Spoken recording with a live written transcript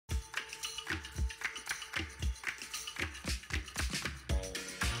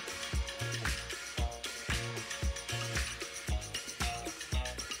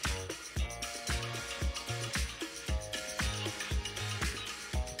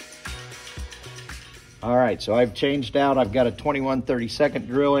All right, so I've changed out. I've got a 21/32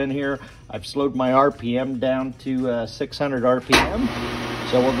 drill in here. I've slowed my RPM down to 600 RPM.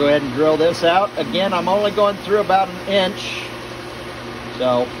 So we'll go ahead and drill this out. Again, I'm only going through about an inch.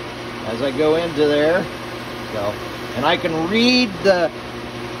 So as I go into there, and I can read the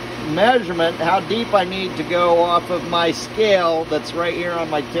measurement, how deep I need to go off of my scale that's right here on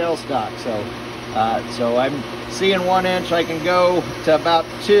my tailstock. So I'm seeing 1 inch. I can go to about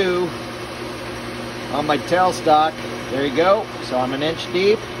 2 on my tailstock. There you go. So I'm an inch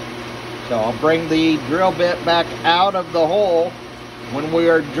deep. So I'll bring the drill bit back out of the hole. When we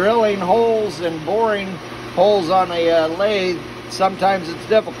are drilling holes and boring holes on a lathe, sometimes it's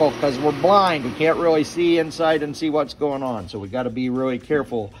difficult because we're blind. We can't really see inside and see what's going on. So we got to be really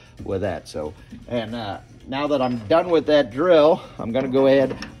careful with that. So, and now that I'm done with that drill, I'm going to go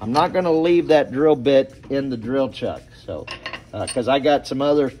ahead. I'm not going to leave that drill bit in the drill chuck. So, because I got some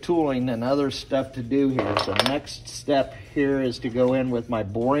other tooling and other stuff to do here. So next step here is to go in with my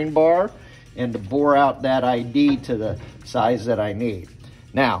boring bar and to bore out that ID to the size that I need.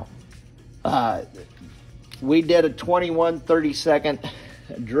 Now, we did a 21/32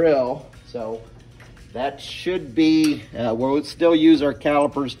 drill, so that should be, we'll still use our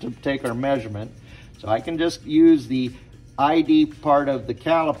calipers to take our measurement. So I can just use the ID part of the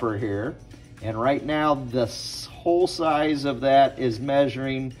caliper here. And right now, the whole size of that is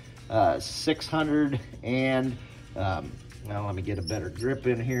measuring 600 and, well, let me get a better grip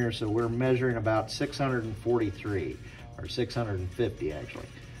in here. So we're measuring about 643 or 650 actually.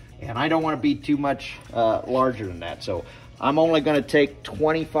 And I don't want to be too much larger than that. So I'm only going to take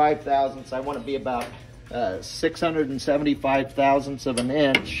 25 thousandths. I want to be about 675 thousandths of an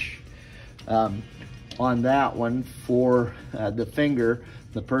inch on that one for the finger,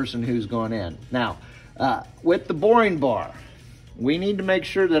 the person who's going in. Now, with the boring bar, we need to make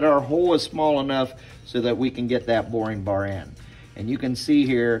sure that our hole is small enough so that we can get that boring bar in. And you can see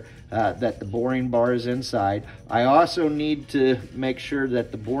here that the boring bar is inside. I also need to make sure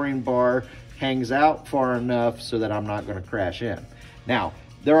that the boring bar hangs out far enough so that I'm not going to crash in. Now,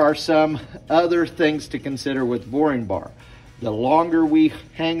 there are some other things to consider with boring bar. The longer we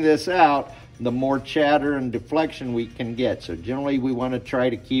hang this out, the more chatter and deflection we can get. So generally we want to try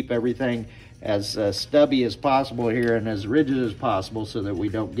to keep everything as stubby as possible here and as rigid as possible so that we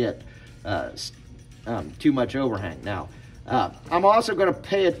don't get too much overhang. Now, I'm also going to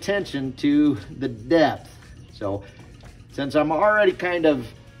pay attention to the depth. So since I'm already kind of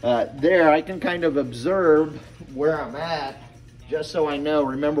there, I can kind of observe where I'm at just so I know.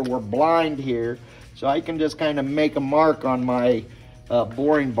 Remember, we're blind here, so I can just kind of make a mark on my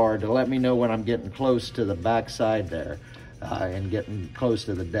boring bar to let me know when I'm getting close to the back side there and getting close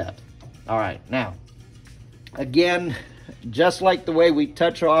to the depth. All right, now, again, just like the way we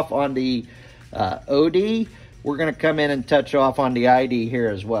touch off on the OD, we're going to come in and touch off on the ID here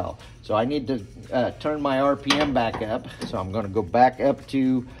as well. So I need to turn my RPM back up. So I'm going to go back up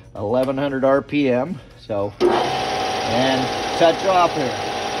to 1100 RPM. So, and touch off here.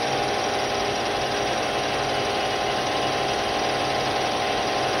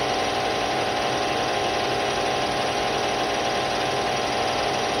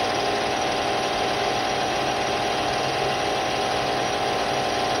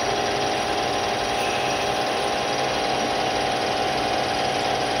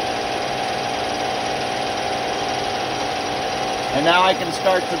 And now I can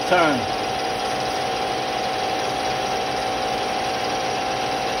start to turn.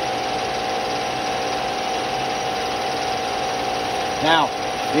 Now,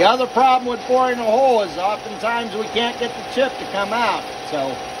 the other problem with boring a hole is oftentimes we can't get the chip to come out.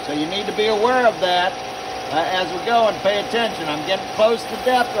 So you need to be aware of that as we go and pay attention. I'm getting close to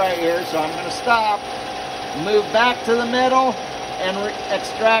depth right here, so I'm going to stop, move back to the middle, and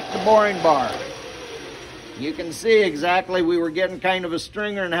extract the boring bar. You can see exactly we were getting kind of a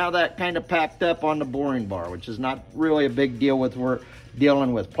stringer and how that kind of packed up on the boring bar, which is not really a big deal with we're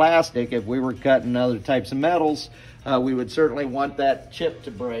dealing with plastic. If we were cutting other types of metals, we would certainly want that chip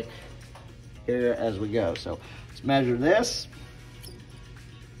to break here as we go. So let's measure this.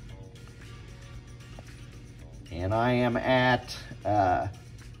 And I am at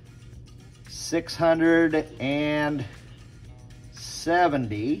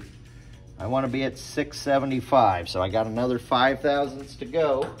 670. I want to be at 675, so I got another 5 thousandths to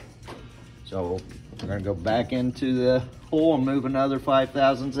go. So we're going to go back into the hole and move another 5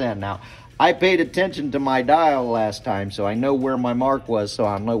 thousandths in. Now, I paid attention to my dial last time, so I know where my mark was, so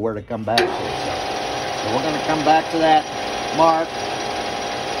I know where to come back to. So we're going to come back to that mark.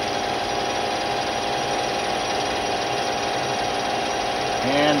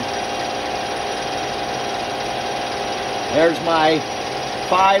 And There's my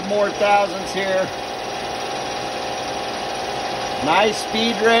 5 more thousandths here. Nice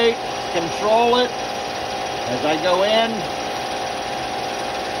speed rate, control it as I go in.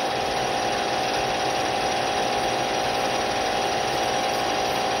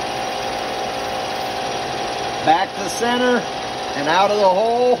 Back to center and out of the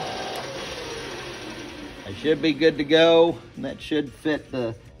hole. I should be good to go. And that should fit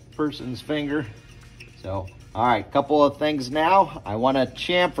the person's finger. So, all right, couple of things now. I want to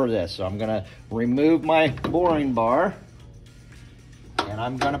chamfer this. So I'm going to remove my boring bar. And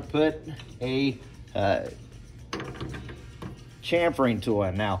I'm going to put a chamfering tool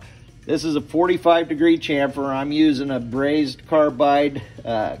in. Now, this is a 45-degree chamfer. I'm using a brazed carbide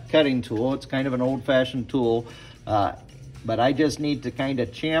cutting tool. It's kind of an old-fashioned tool, but I just need to kind of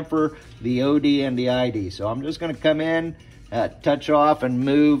chamfer the OD and the ID. So I'm just going to come in, touch off, and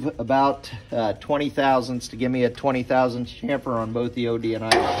move about 20 thousandths to give me a 20 thousandths chamfer on both the OD and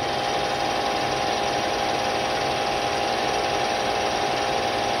ID.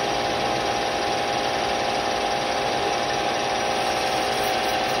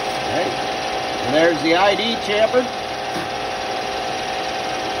 And there's the ID chamfer.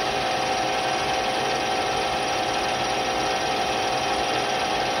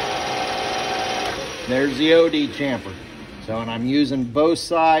 There's the OD chamfer. So, and I'm using both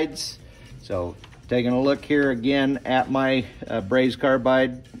sides. So, taking a look here again at my brazed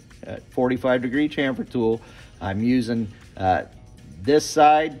carbide 45-degree chamfer tool. I'm using this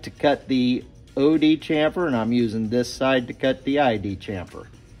side to cut the OD chamfer, and I'm using this side to cut the ID chamfer.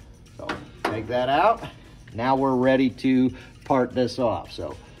 So, take that out. Now we're ready to part this off.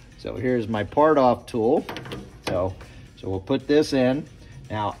 So here's my part off tool. So we'll put this in.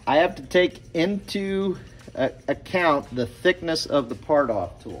 Now I have to take into account the thickness of the part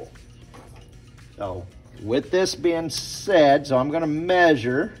off tool. So with this being said, so I'm going to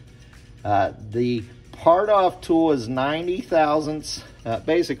measure. The part off tool is 90 thousandths,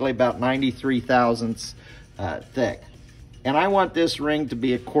 basically about 93 thousandths thick. And I want this ring to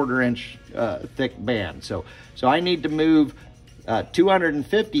be a 1/4 inch thick band. So I need to move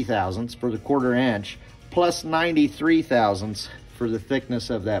 250 thousandths for the 1/4 inch plus 93 thousandths for the thickness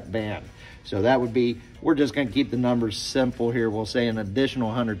of that band. So that would be, we're just going to keep the numbers simple here. We'll say an additional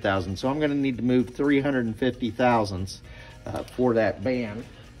 100 thousandths. So I'm going to need to move 350 thousandths for that band.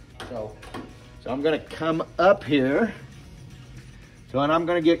 So I'm going to come up here. And I'm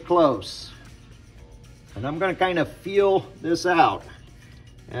going to get close. And I'm going to kind of feel this out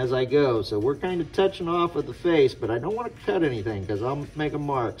as I go. So we're kind of touching off of the face, but I don't want to cut anything because I'll make a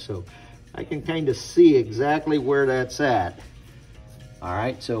mark. So I can kind of see exactly where that's at. All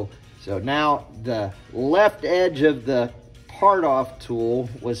right, so now the left edge of the part off tool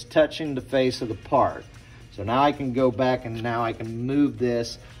was touching the face of the part. So now I can go back and now I can move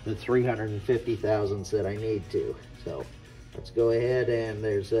this the 350 thousandths that I need to. So let's go ahead, and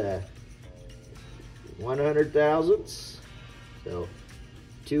there's 100 thousandths, so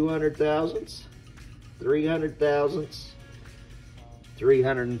 200 thousandths, 300 thousandths,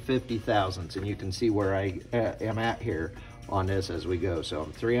 350 thousandths, and you can see where I am at here on this as we go. So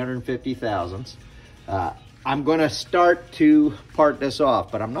 350 thousandths. I'm going to start to part this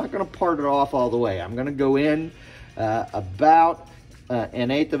off, but I'm not going to part it off all the way. I'm going to go in about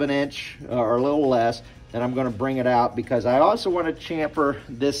 1/8 of an inch or a little less. Then I'm going to bring it out because I also want to chamfer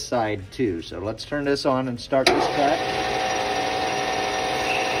this side too. So let's turn this on and start this cut.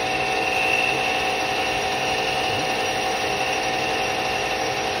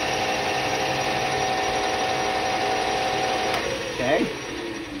 Okay,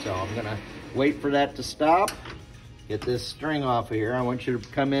 so I'm going to wait for that to stop. Get this string off of here. I want you to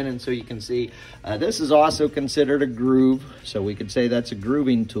come in and so you can see. This is also considered a groove. So we could say that's a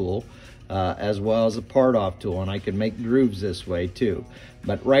grooving tool. As well as a part off tool, and I can make grooves this way too.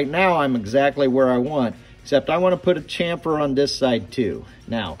 But right now I'm exactly where I want, except I want to put a chamfer on this side too.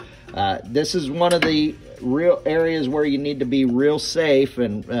 Now this is one of the real areas where you need to be real safe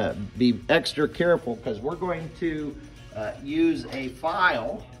and be extra careful, because we're going to use a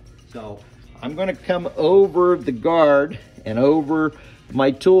file. So I'm going to come over the guard and over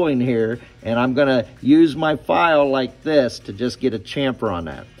my tooling here, and I'm going to use my file like this to just get a chamfer on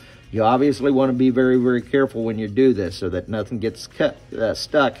that. You obviously want to be very, very careful when you do this so that nothing gets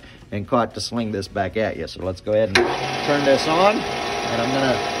stuck and caught to sling this back at you. So let's go ahead and turn this on. And I'm going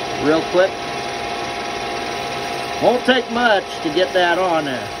to, real quick, won't take much to get that on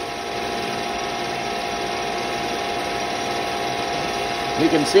there. You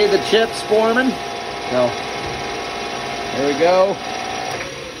can see the chips forming. So there we go.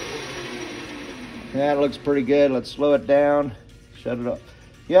 That looks pretty good. Let's slow it down, shut it off.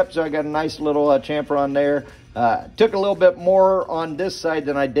 Yep, so I got a nice little chamfer on there. Took a little bit more on this side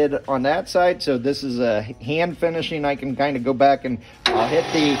than I did on that side, so this is a hand finishing. I can kind of go back and I'll hit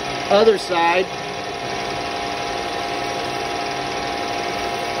the other side.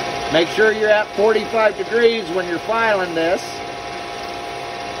 Make sure you're at 45 degrees when you're filing this.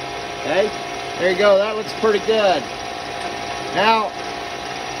 Okay, there you go. That looks pretty good. Now,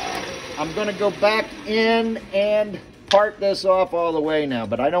 I'm going to go back in and part this off all the way now,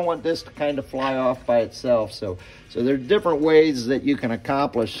 but I don't want this to kind of fly off by itself. So there's different ways that you can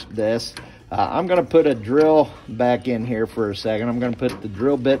accomplish this. I'm going to put a drill back in here for a second. I'm going to put the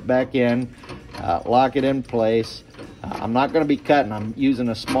drill bit back in, lock it in place. I'm not going to be cutting. I'm using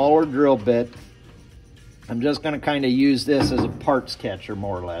a smaller drill bit. I'm just going to kind of use this as a parts catcher,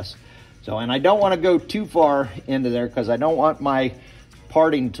 more or less. So, and I don't want to go too far into there because I don't want my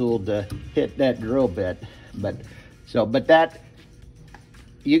parting tool to hit that drill bit. But that,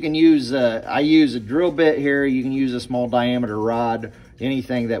 you can use, I use a drill bit here. You can use a small diameter rod,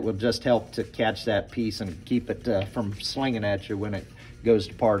 anything that will just help to catch that piece and keep it from slinging at you when it goes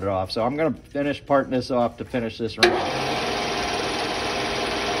to part it off. So I'm going to finish parting this off to finish this ring.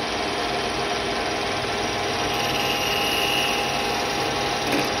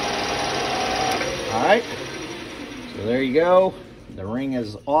 All right, so there you go. The ring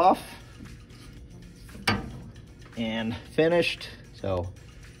is off and finished. So,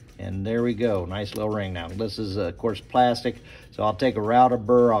 and there we go, nice little ring. Now this is of course plastic, so I'll take a router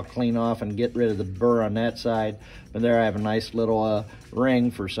burr, I'll clean off and get rid of the burr on that side. But there I have a nice little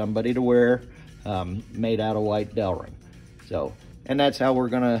ring for somebody to wear, made out of white dell ring. So, and that's how we're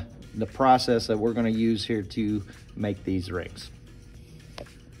gonna, the process that we're gonna use here to make these rings.